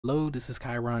Hello, this is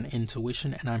Chiron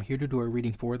Intuition, and I'm here to do a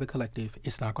reading for the collective.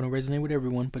 It's not going to resonate with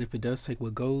everyone, but if it does, take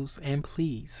what goes, and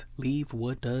please leave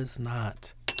what does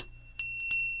not.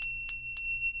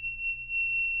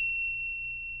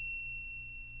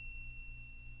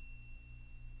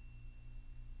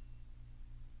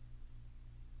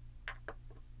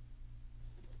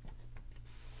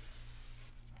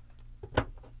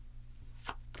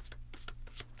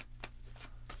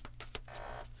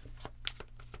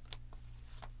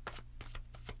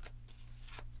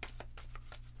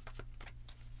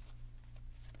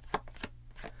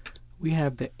 We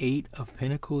have the Eight of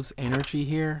Pentacles energy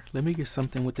here. Let me get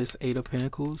something with this Eight of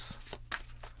Pentacles.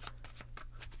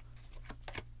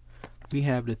 We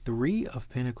have the Three of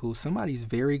Pentacles. Somebody's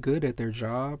very good at their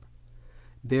job.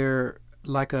 They're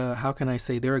like a, how can I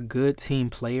say, they're a good team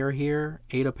player here.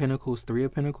 Eight of Pentacles, Three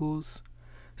of Pentacles.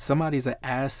 Somebody's an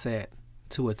asset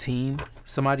to a team.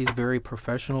 Somebody's very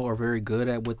professional or very good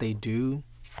at what they do.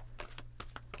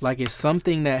 Like it's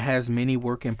something that has many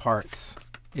working parts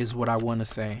is what I want to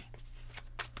say.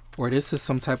 Or this is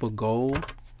some type of goal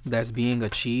that's being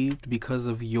achieved because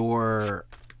of your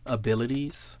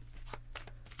abilities.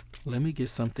 Let me get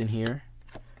something here.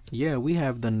 Yeah, we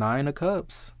have the Nine of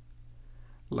Cups.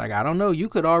 Like, I don't know, you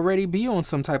could already be on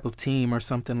some type of team or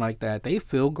something like that. They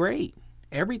feel great.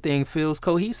 Everything feels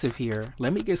cohesive here.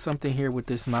 Let me get something here with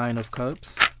this Nine of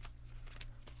Cups.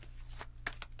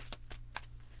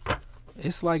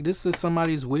 It's like this is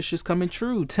somebody's wishes coming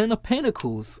true. Ten of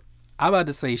Pentacles. I'm about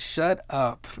to say, shut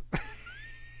up.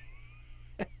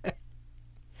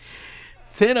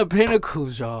 Ten of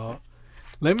Pentacles, y'all.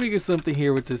 Let me get something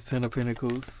here with this Ten of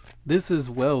Pentacles. This is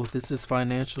wealth. This is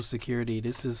financial security.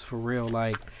 This is for real.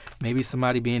 Like maybe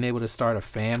somebody being able to start a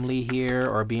family here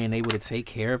or being able to take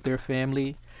care of their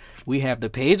family. We have the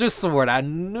Page of Swords. I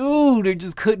knew they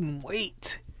just couldn't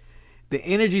wait. The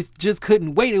energies just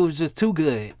couldn't wait. It was just too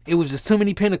good. It was just too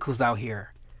many pentacles out here.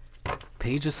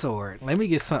 Page of Sword. Let me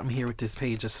get something here with this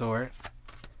Page of Sword.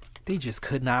 They just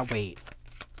could not wait.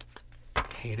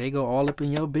 Here they go all up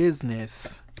in your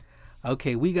business.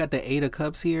 Okay, we got the Eight of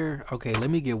Cups here. Okay,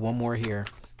 let me get one more here.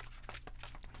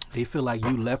 They feel like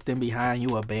you left them behind.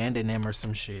 You abandoned them or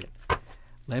some shit.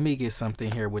 Let me get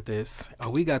something here with this.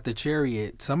 Oh, we got the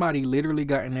Chariot. Somebody literally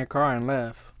got in their car and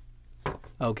left.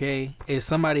 Okay, it's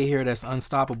somebody here that's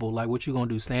unstoppable. Like what you gonna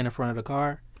do? Stand in front of the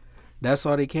car? That's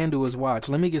all they can do is watch.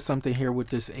 Let me get something here with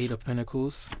this Eight of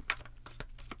Pentacles.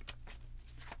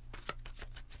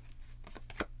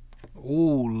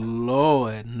 Oh,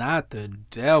 Lord. Not the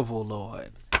devil,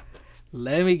 Lord.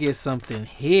 Let me get something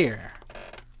here.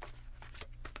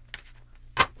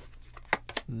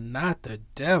 Not the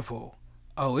devil.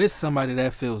 Oh, it's somebody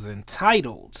that feels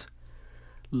entitled.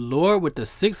 Lord with the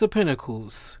Six of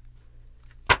Pentacles.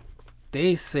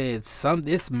 They said,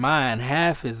 it's mine.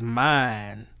 Half is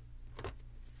mine.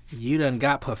 You done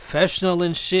got professional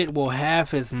and shit. Well,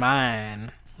 half is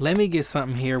mine. Let me get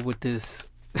something here with this.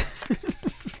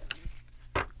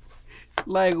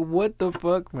 Like, what the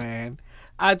fuck, man?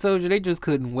 I told you they just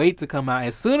couldn't wait to come out.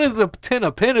 As soon as the Ten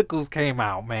of Pentacles came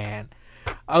out, man.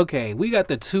 Okay, we got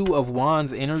the Two of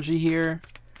Wands energy here.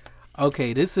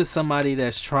 Okay, this is somebody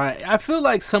that's trying. I feel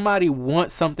like somebody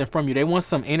wants something from you. They want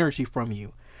some energy from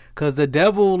you. Because the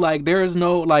devil, like, there is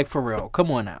no, like, for real.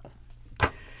 Come on now.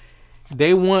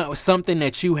 They want something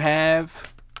that you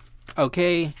have,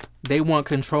 okay? They want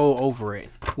control over it.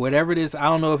 Whatever it is, I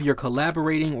don't know if you're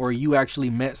collaborating or you actually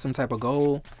met some type of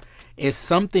goal. It's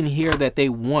something here that they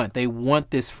want. They want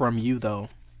this from you, though.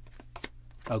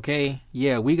 Okay?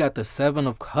 Yeah, we got the Seven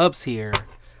of Cups here.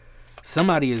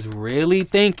 Somebody is really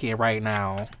thinking right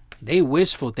now. They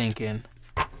wishful thinking.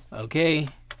 Okay?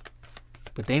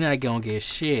 But they not gonna get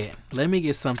shit. Let me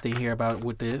get something here about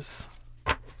with this.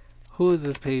 Who is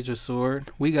this Page of Sword?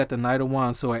 We got the Knight of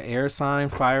Wands. So an air sign,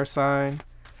 fire sign,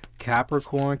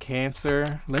 Capricorn,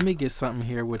 Cancer. Let me get something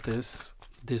here with this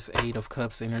Eight of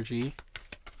Cups energy.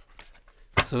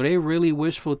 So they really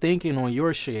wishful thinking on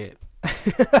your shit.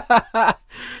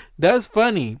 That's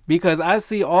funny because I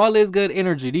see all this good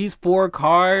energy. These four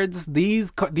cards,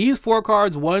 these four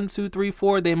cards, 1, 2, 3,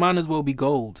 4, they might as well be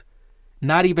gold.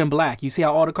 Not even black. You see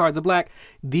how all the cards are black?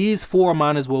 These four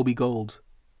might as well be gold.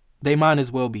 They might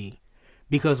as well be.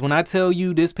 Because when I tell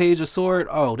you this Page of Sword,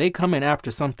 oh, they coming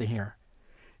after something here.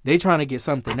 They trying to get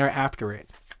something. They're after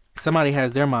it. Somebody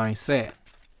has their mind set.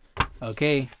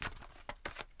 Okay.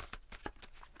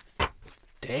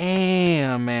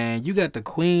 Damn, man. You got the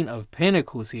Queen of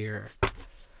Pentacles here.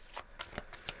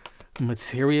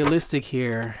 Materialistic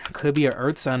here. Could be an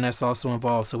earth sign that's also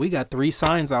involved. So we got 3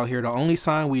 signs out here. The only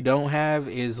sign we don't have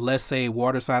is, let's say,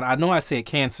 water sign. I know I said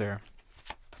Cancer.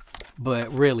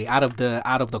 But really, out of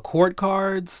the court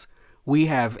cards, we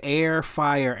have air,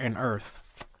 fire, and earth.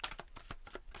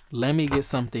 Let me get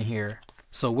something here.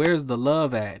 So where's the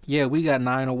love at? Yeah, we got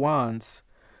 9 of Wands.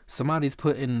 Somebody's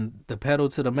putting the pedal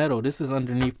to the metal. This is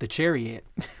underneath the Chariot.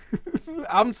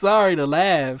 I'm sorry to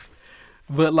laugh,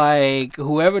 but like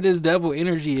whoever this devil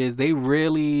energy is, they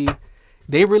really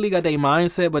got their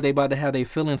mindset, but they about to have their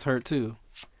feelings hurt too.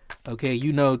 Okay,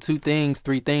 you know, 2 things,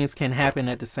 3 things can happen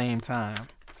at the same time.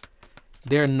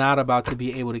 They're not about to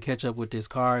be able to catch up with this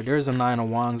card. There's a 9 of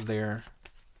Wands there.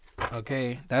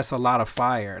 Okay, that's a lot of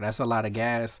fire. That's a lot of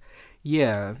gas.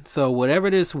 Yeah, so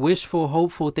whatever this wishful,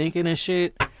 hopeful thinking and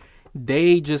shit,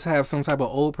 they just have some type of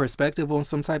old perspective on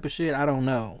some type of shit. I don't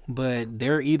know. But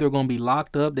they're either going to be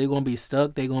locked up, they're going to be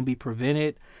stuck, they're going to be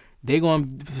prevented. They're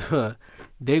going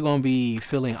to be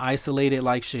feeling isolated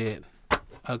like shit.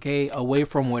 Okay, away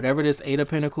from whatever this 8 of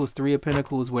Pentacles, 3 of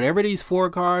Pentacles, whatever these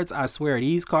 4 cards, I swear,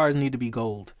 these cards need to be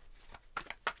gold.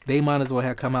 They might as well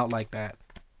have come out like that.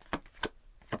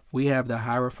 We have the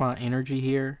Hierophant energy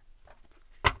here.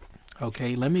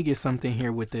 Okay, let me get something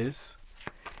here with this.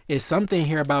 It's something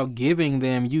here about giving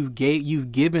them, you've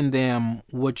given them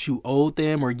what you owed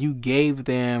them, or you gave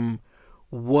them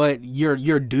what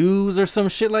your dues or some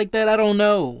shit like that. I don't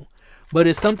know. But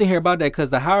it's something here about that, because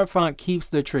the Hierophant keeps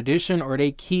the tradition, or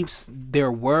they keeps their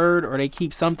word, or they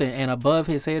keep something, and above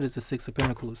his head is the 6 of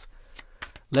Pentacles.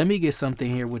 Let me get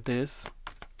something here with this.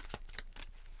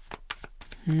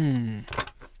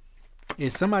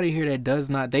 Is somebody here that does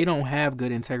not, they don't have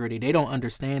good integrity. They don't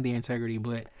understand the integrity,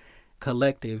 but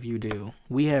collective, you do.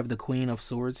 We have the Queen of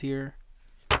Swords here.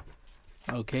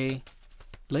 Okay.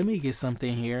 Let me get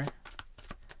something here.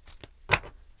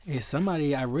 Is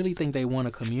somebody, I really think they want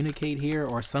to communicate here,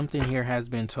 or something here has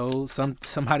been told.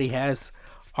 Somebody has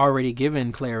already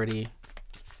given clarity.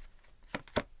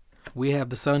 We have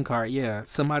the Sun card. Yeah,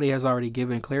 somebody has already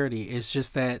given clarity. It's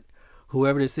just that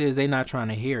whoever this is, they're not trying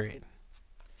to hear it.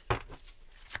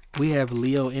 We have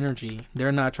Leo energy.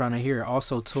 They're not trying to hear it.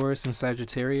 Also Taurus and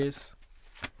Sagittarius.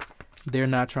 They're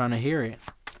not trying to hear it.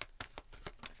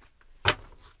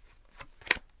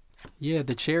 Yeah,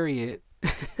 the Chariot.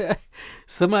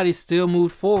 Somebody still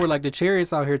moved forward. Like the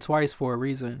Chariot's out here twice for a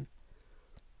reason.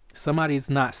 Somebody's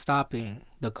not stopping.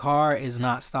 The car is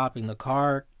not stopping. The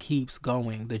car keeps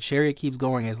going. The Chariot keeps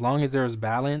going. As long as there's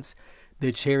balance,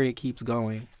 the Chariot keeps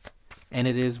going. And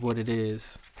it is what it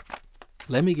is.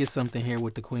 Let me get something here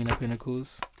with the Queen of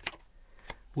Pentacles.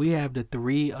 We have the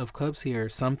 3 of Cups here.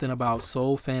 Something about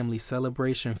soul, family,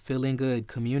 celebration, feeling good,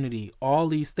 community, all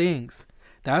these things.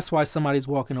 That's why somebody's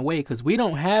walking away, because we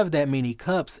don't have that many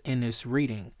cups in this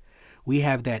reading. We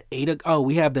have that 8 of, oh,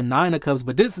 we have the 9 of Cups,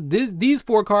 but these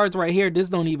 4 cards right here, this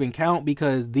don't even count,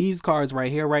 because these cards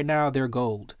right here right now, they're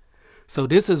gold. So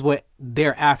this is what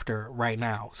they're after right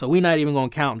now. So we're not even going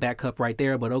to count that cup right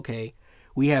there, but okay.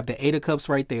 We have the 8 of Cups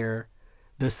right there,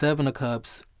 the 7 of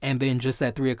Cups, and then just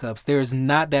that 3 of Cups. There's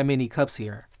not that many cups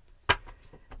here.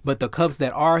 But the cups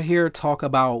that are here talk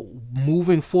about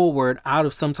moving forward out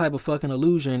of some type of fucking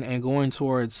illusion and going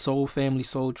towards soul, family,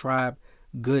 soul, tribe,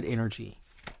 good energy.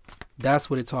 That's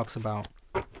what it talks about.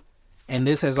 And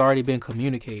this has already been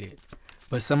communicated.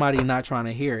 But somebody not trying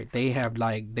to hear it.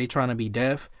 They trying to be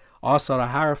deaf. Also, the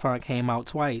Hierophant came out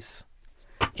twice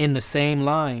in the same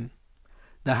line.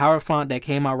 The Hierophant that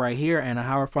came out right here and the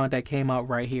Hierophant that came out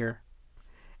right here.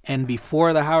 And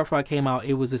before the Hierophant came out,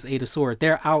 it was this 8 of Swords.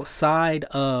 They're outside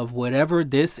of whatever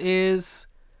this is.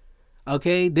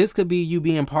 Okay, this could be you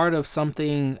being part of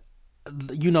something,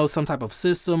 you know, some type of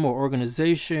system or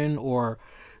organization or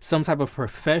some type of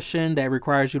profession that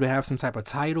requires you to have some type of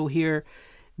title here.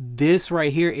 This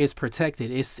right here is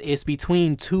protected. It's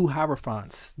between 2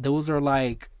 Hierophants. Those are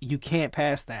like, you can't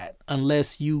pass that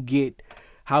unless you get,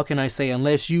 how can I say,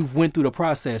 unless you've went through the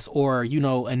process or, you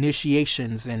know,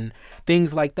 initiations and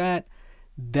things like that.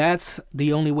 That's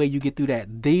the only way you get through that.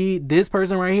 This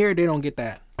person right here, they don't get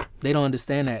that. They don't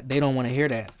understand that. They don't want to hear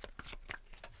that.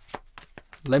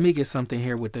 Let me get something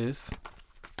here with this.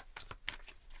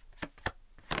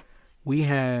 We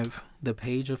have the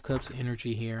Page of Cups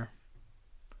energy here.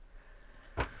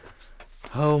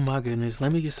 Oh my goodness.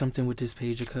 Let me get something with this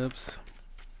Page of Cups.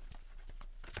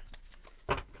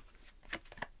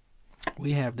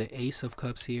 We have the Ace of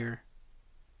Cups here.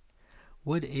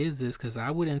 What is this? Because I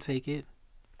wouldn't take it.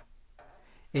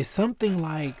 It's something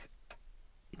like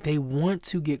they want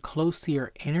to get close to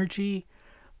your energy,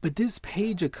 but this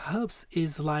Page of Cups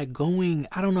is like going,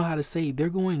 I don't know how to say, they're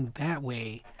going that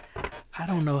way. I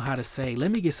don't know how to say.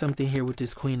 Let me get something here with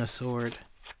this Queen of Swords.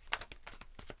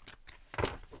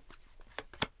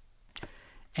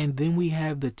 And then we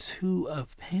have the Two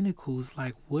of Pentacles.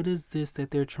 Like, what is this that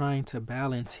they're trying to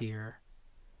balance here?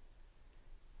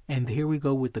 And here we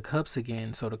go with the Cups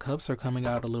again. So the Cups are coming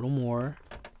out a little more.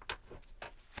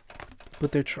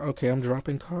 But they're... okay, I'm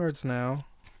dropping cards now.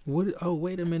 What? Oh,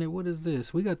 wait a minute. What is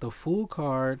this? We got the Fool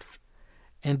card.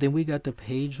 And then we got the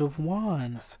Page of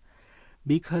Wands.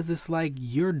 Because it's like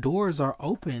your doors are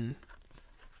open.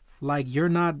 Like, you're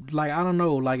not, like, I don't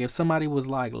know, like if somebody was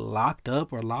like locked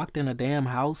up or locked in a damn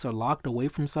house or locked away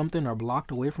from something or blocked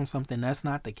away from something, that's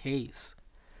not the case.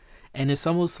 And it's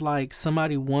almost like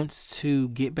somebody wants to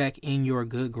get back in your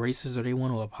good graces, or they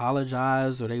want to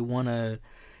apologize, or they want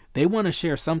to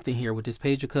share something here with this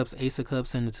Page of Cups, Ace of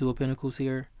Cups, and the Two of Pentacles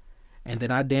here. And then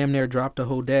I damn near dropped the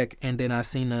whole deck, and then I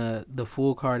seen the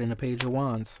Fool card and the Page of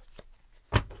Wands.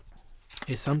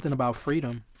 It's something about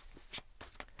freedom.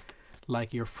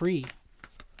 Like, you're free.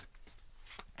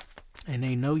 And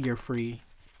they know you're free.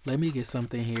 Let me get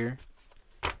something here.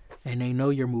 And they know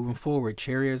you're moving forward.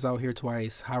 Chariot's out here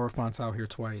twice. Hierophant's out here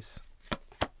twice.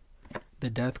 The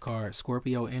Death card.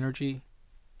 Scorpio energy.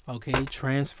 Okay.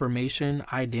 Transformation.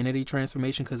 Identity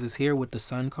transformation. Because it's here with the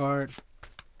Sun card.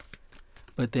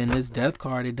 But then this Death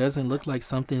card, it doesn't look like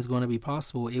something's going to be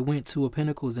possible. It went Two of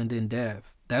Pentacles and then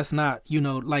Death. That's not, you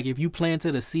know, like if you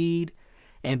planted a seed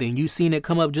and then you seen it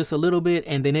come up just a little bit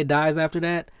and then it dies after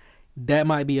that, that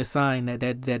might be a sign that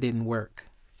that didn't work.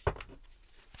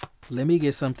 Let me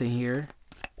get something here.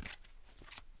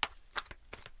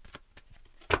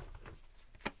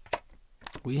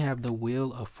 We have the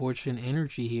Wheel of Fortune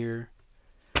energy here.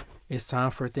 It's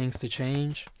time for things to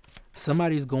change.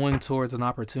 Somebody's going towards an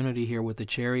opportunity here with the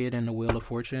Chariot and the Wheel of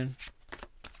Fortune.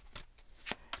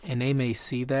 And they may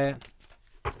see that.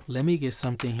 Let me get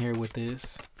something here with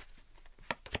this.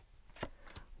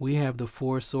 We have the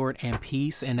Four Sword and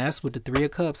Peace. And that's with the Three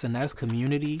of Cups. And that's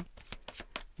community.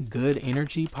 Good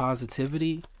energy.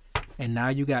 Positivity. And now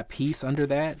you got peace under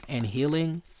that. And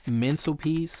healing. Mental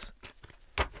peace.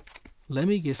 Let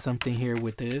me get something here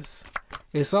with this.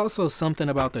 It's also something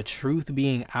about the truth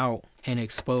being out and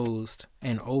exposed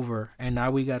and over. And now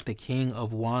we got the King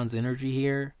of Wands energy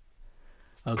here.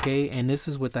 Okay, and this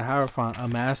is with the Hierophant, a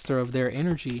master of their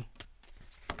energy.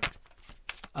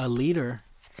 A leader.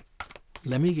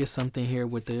 Let me get something here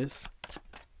with this.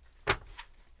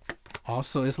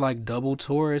 Also, it's like double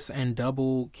Taurus and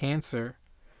double Cancer.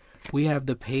 We have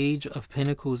the Page of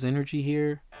Pentacles energy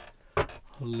here.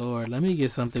 Lord, let me get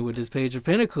something with this Page of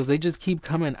Pentacles. They just keep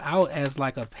coming out as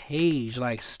like a page,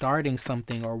 like starting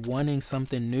something or wanting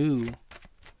something new.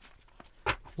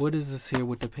 What is this here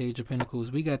with the Page of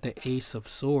Pentacles? We got the Ace of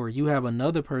Swords. You have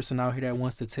another person out here that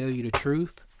wants to tell you the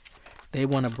truth. They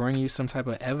want to bring you some type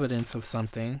of evidence of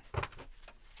something.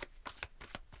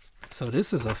 So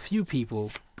this is a few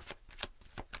people.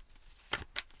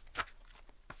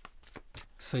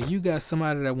 So you got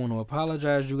somebody that want to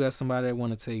apologize. You got somebody that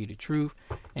want to tell you the truth.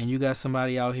 And you got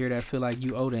somebody out here that feel like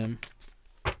you owe them.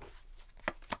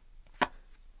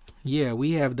 Yeah,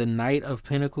 we have the Knight of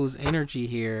Pentacles energy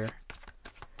here.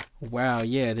 Wow,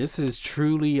 yeah, this is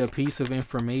truly a piece of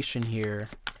information here.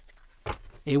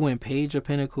 It went Page of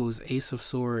Pentacles, Ace of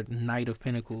Swords, Knight of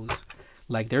Pentacles.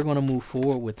 Like, they're going to move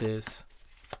forward with this.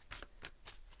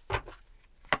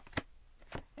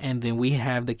 And then we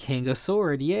have the King of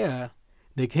Swords, yeah.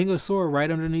 The King of Swords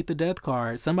right underneath the Death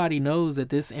card. Somebody knows that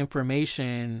this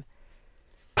information,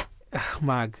 oh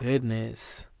my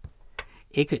goodness,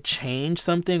 it could change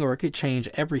something or it could change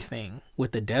everything.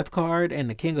 With the Death card and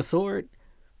the King of Swords,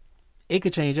 it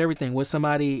could change everything. With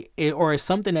somebody, or it's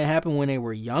something that happened when they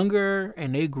were younger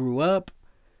and they grew up.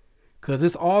 Because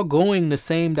it's all going the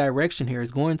same direction here.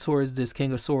 It's going towards this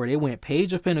King of Swords. It went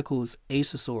Page of Pentacles,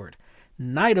 Ace of Swords,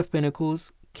 Knight of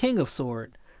Pentacles, King of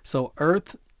Swords. So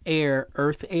earth, air,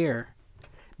 earth, air.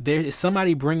 There is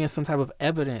somebody bringing some type of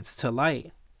evidence to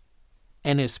light.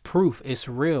 And it's proof. It's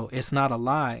real. It's not a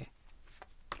lie.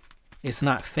 It's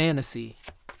not fantasy.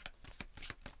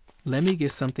 Let me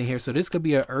get something here. So this could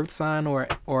be an earth sign or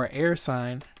air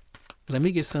sign. Let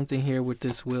me get something here with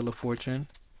this Wheel of Fortune.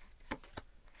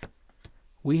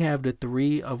 We have the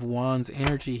Three of Wands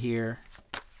energy here.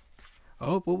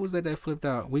 Oh, what was that flipped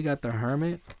out? We got the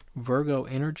Hermit, Virgo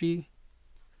energy.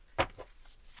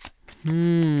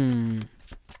 And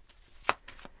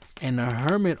the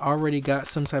Hermit already got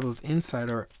some type of insight,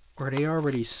 or they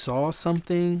already saw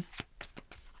something.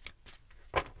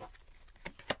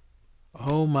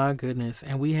 Oh my goodness.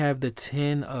 And we have the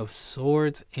Ten of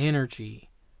Swords energy.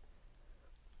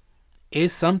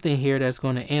 It's something here that's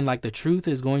going to end. Like, the truth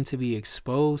is going to be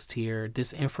exposed here.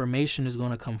 This information is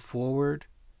going to come forward.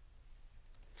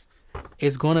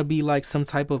 It's going to be like some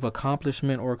type of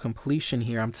accomplishment or completion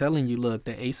here. I'm telling you, look,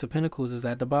 the Ace of Pentacles is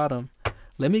at the bottom.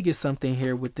 Let me get something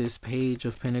here with this Page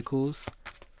of Pentacles.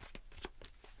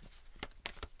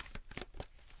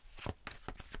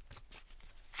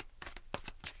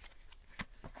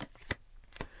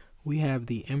 We have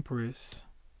the Empress.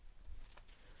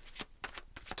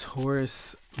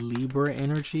 Taurus, Libra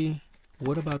energy.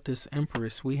 What about this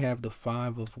Empress? We have the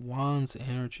Five of Wands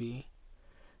energy.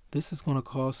 This is going to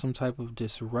cause some type of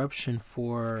disruption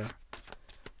for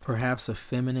perhaps a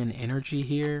feminine energy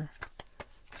here.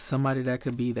 Somebody that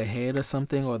could be the head of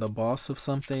something or the boss of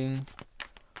something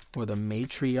or the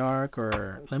matriarch.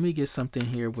 Or let me get something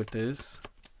here with this.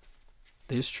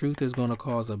 This truth is going to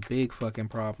cause a big fucking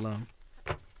problem.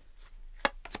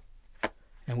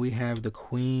 And we have the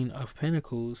Queen of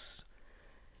Pentacles.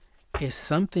 It's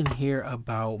something here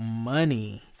about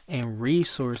money and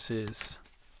resources.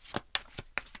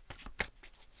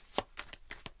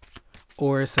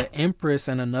 Or it's an Empress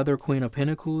and another Queen of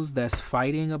Pentacles that's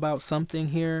fighting about something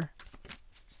here.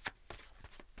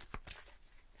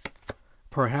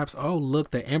 Perhaps, oh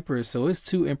look, the Empress. So it's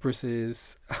two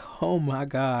Empresses. Oh my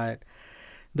God.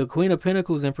 The Queen of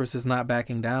Pentacles Empress is not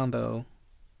backing down though.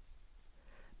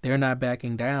 They're not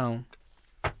backing down.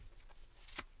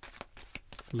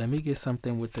 Let me get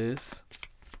something with this.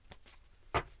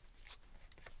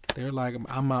 They're like,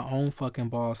 I'm my own fucking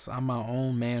boss. I'm my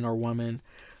own man or woman.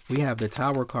 We have the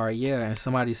Tower card, yeah, and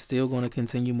somebody's still going to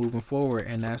continue moving forward,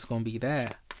 and that's going to be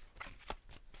that.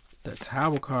 The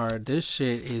Tower card, this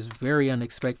shit is very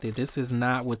unexpected. This is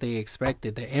not what they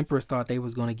expected. The Empress thought they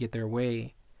was going to get their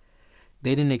way.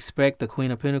 They didn't expect the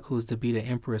Queen of Pentacles to be the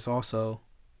Empress also.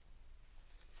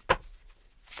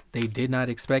 They did not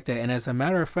expect that. And as a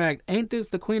matter of fact, ain't this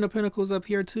the Queen of Pentacles up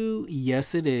here too?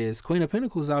 Yes, it is. Queen of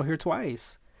Pentacles out here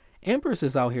twice. Empress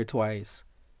is out here twice.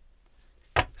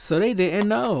 So they didn't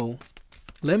know.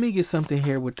 Let me get something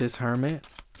here with this Hermit.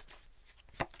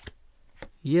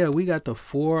 Yeah, we got the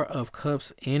Four of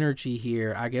Cups energy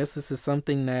here. I guess this is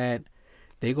something that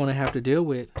they're going to have to deal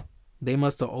with. They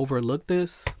must have overlooked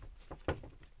this.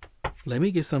 Let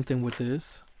me get something with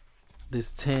this.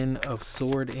 This Ten of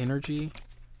Sword energy.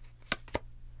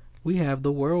 We have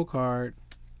the World card.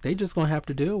 They just going to have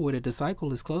to deal with it. The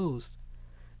cycle is closed.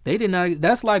 They did not.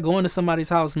 That's like going to somebody's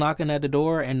house, knocking at the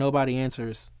door, and nobody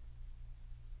answers.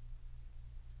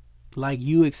 Like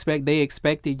they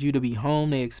expected you to be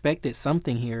home. They expected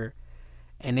something here.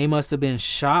 And they must have been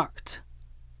shocked.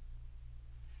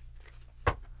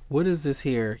 What is this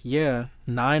here? Yeah,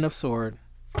 Nine of Swords.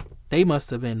 They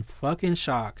must have been fucking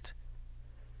shocked.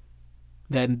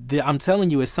 I'm telling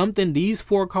you, it's something. These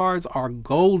four cards are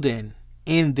golden.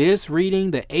 In this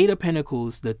reading, the Eight of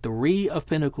Pentacles, the Three of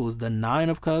Pentacles, the Nine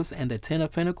of Cups, and the Ten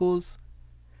of Pentacles,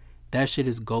 that shit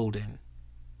is golden.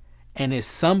 And it's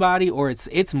somebody, or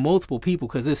it's multiple people,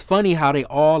 because it's funny how they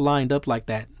all lined up like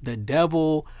that. The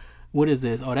Devil, what is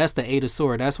this? Oh, that's the Eight of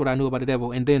Swords. That's what I knew about the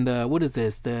Devil. And then what is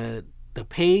this? The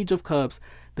Page of Cups,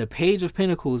 the Page of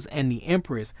Pentacles, and the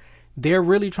Empress. They're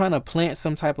really trying to plant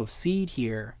some type of seed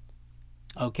here.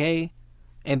 Okay?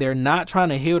 And they're not trying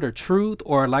to hear the truth,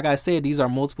 or like I said, these are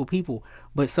multiple people,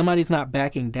 but somebody's not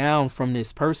backing down from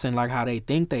this person like how they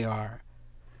think they are.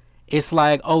 It's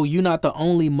like, oh, you're not the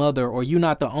only mother, or you're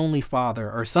not the only father,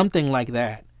 or something like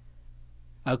that.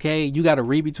 Okay? You got to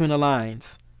read between the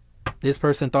lines. This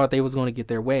person thought they was going to get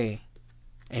their way,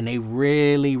 and they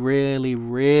really, really,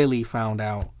 really found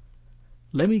out.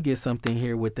 Let me get something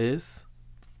here with this.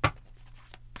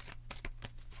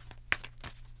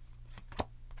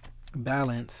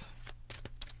 Balance.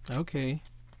 Okay.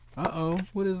 Uh-oh.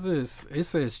 What is this? It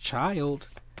says child.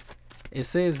 It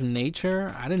says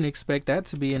nature. I didn't expect that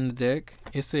to be in the deck.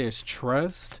 It says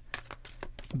trust.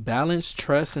 Balance,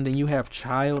 trust, and then you have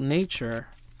child nature.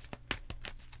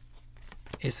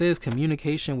 It says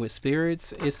communication with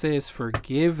spirits. It says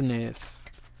forgiveness.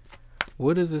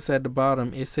 What is this at the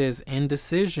bottom? It says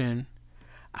indecision.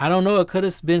 I don't know. It could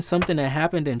have been something that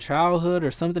happened in childhood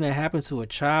or something that happened to a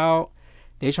child.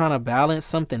 They trying to balance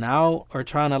something out or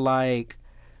trying to like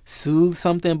soothe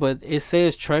something, but it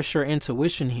says trust your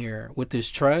intuition here with this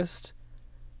trust.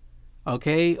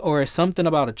 Okay? Or it's something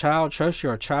about a child. Trust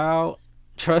your child.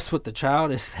 Trust what the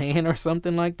child is saying or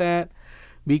something like that.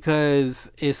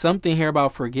 Because it's something here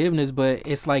about forgiveness, but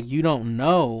it's like you don't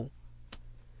know.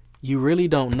 You really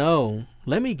don't know.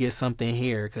 Let me get something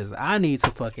here because I need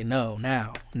to fucking know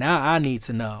now. Now I need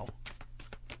to know.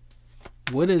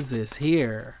 What is this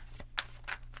here?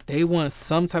 They want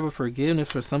some type of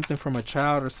forgiveness for something from a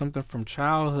child or something from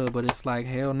childhood, but it's like,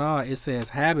 hell no. It says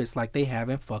habits like they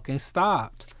haven't fucking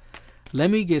stopped.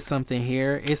 Let me get something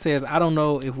here. It says, I don't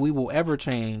know if we will ever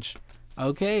change.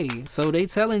 Okay, so they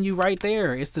telling you right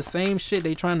there. It's the same shit.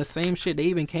 They trying the same shit. They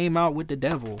even came out with the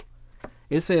devil.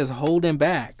 It says holding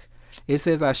back. It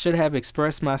says I should have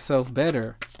expressed myself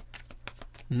better.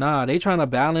 Nah, they trying to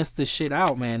balance the shit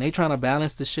out, man. They trying to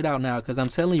balance the shit out now. Because I'm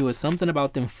telling you, it's something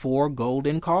about them 4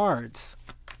 golden cards.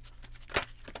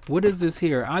 What is this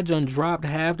here? I done dropped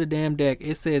half the damn deck.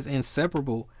 It says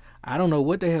inseparable. I don't know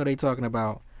what the hell they talking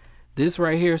about. This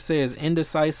right here says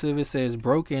indecisive. It says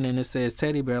broken. And it says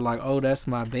teddy bear. Like, oh, that's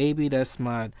my baby. That's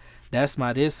my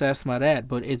this. That's my that.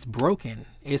 But it's broken.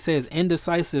 It says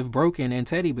indecisive, broken, and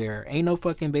teddy bear. Ain't no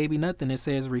fucking baby, nothing. It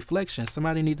says reflection.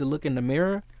 Somebody need to look in the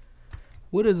mirror.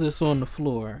 What is this on the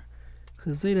floor?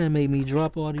 Because they done made me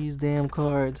drop all these damn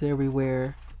cards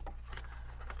everywhere.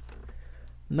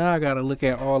 Now I got to look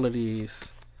at all of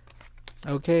these.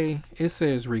 Okay. It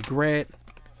says regret.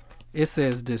 It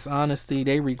says dishonesty.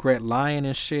 They regret lying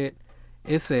and shit.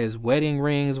 It says wedding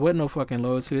rings. What no fucking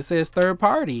loyalty. It says third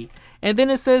party. And then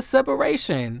it says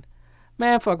separation.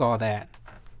 Man, fuck all that.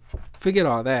 Forget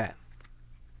all that.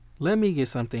 Let me get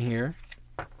something here.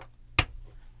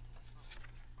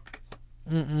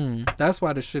 That's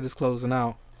why the shit is closing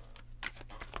out.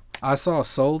 I saw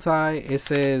soul tie. It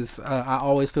says I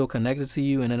always feel connected to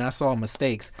you. And then I saw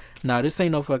mistakes. Nah, this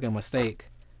ain't no fucking mistake.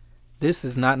 This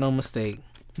is not no mistake.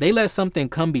 They let something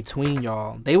come between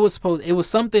y'all. It was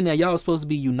something that y'all was supposed to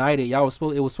be united. It was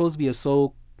supposed to be a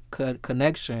soul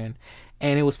connection,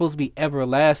 and it was supposed to be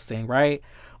everlasting, right?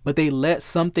 But they let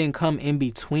something come in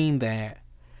between that.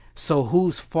 So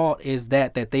whose fault is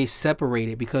that they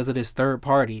separated because of this third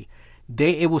party?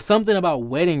 It was something about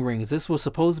wedding rings. This was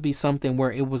supposed to be something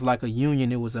where it was like a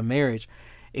union. It was a marriage.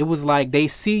 It was like they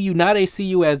see you. Now they see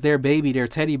you as their baby, their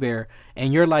teddy bear.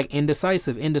 And you're like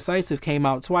indecisive. Indecisive came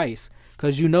out twice.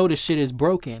 Because you know the shit is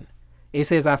broken. It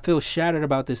says, I feel shattered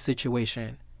about this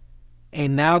situation.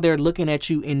 And now they're looking at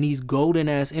you in these golden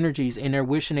ass energies. And they're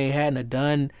wishing they hadn't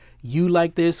done you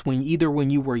like this when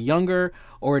you were younger.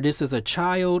 Or this is a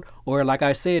child. Or like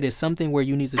I said, it's something where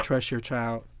you need to trust your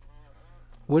child.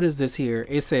 What is this here?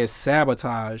 It says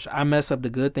sabotage. I mess up the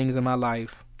good things in my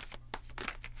life.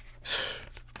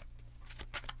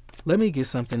 Let me get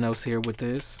something else here with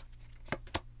this.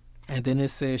 And then it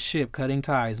says ship, cutting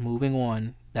ties, moving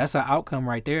on. That's an outcome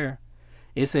right there.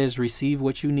 It says receive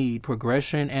what you need,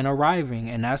 progression and arriving.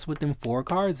 And that's what them 4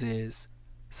 cards is.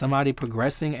 Somebody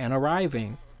progressing and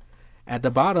arriving. At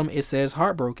the bottom, it says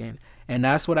heartbroken. And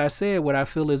that's what I said. What I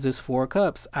feel is this 4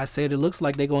 cups. I said it looks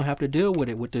like they're going to have to deal with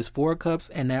it with this 4 cups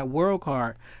and that world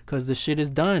card. Because the shit is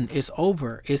done. It's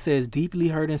over. It says deeply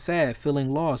hurt and sad,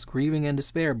 feeling lost, grieving and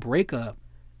despair, breakup.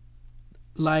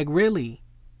 Like, really?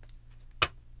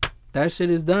 That shit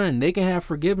is done. They can have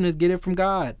forgiveness. Get it from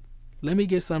God. Let me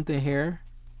get something here.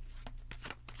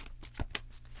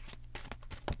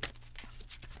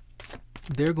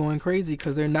 They're going crazy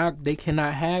because they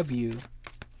cannot have you.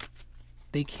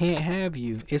 They can't have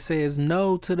you. It says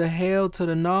no to the hell to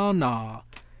the nah.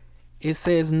 It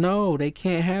says no, they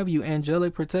can't have you.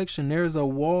 Angelic protection. There's a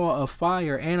wall of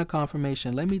fire and a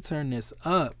confirmation. Let me turn this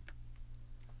up.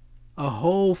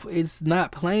 It's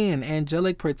not playing.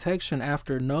 Angelic protection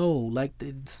after no. Like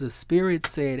the spirit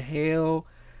said, hell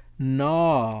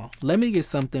no. Let me get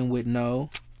something with no.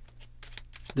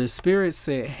 The spirit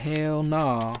said, hell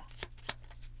no.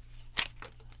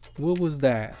 What was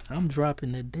that? I'm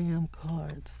dropping the damn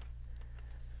cards.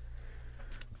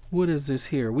 What is this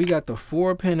here? We got the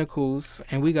 4 of Pentacles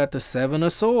and we got the 7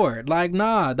 of Swords. Like,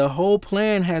 nah, the whole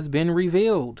plan has been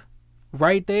revealed.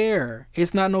 Right there.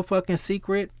 It's not no fucking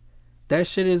secret. That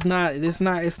shit is not, it's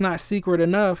not secret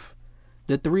enough.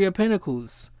 The 3 of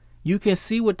Pentacles. You can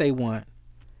see what they want.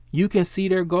 You can see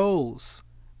their goals.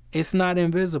 It's not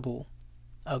invisible.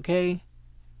 Okay?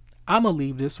 I'm going to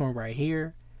leave this one right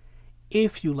here.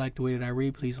 If you like the way that I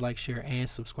read, please like, share, and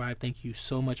subscribe. Thank you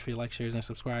so much for your likes, shares, and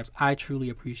subscribes. I truly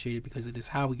appreciate it because it is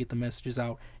how we get the messages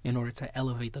out in order to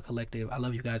elevate the collective. I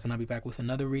love you guys, and I'll be back with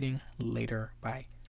another reading later. Bye.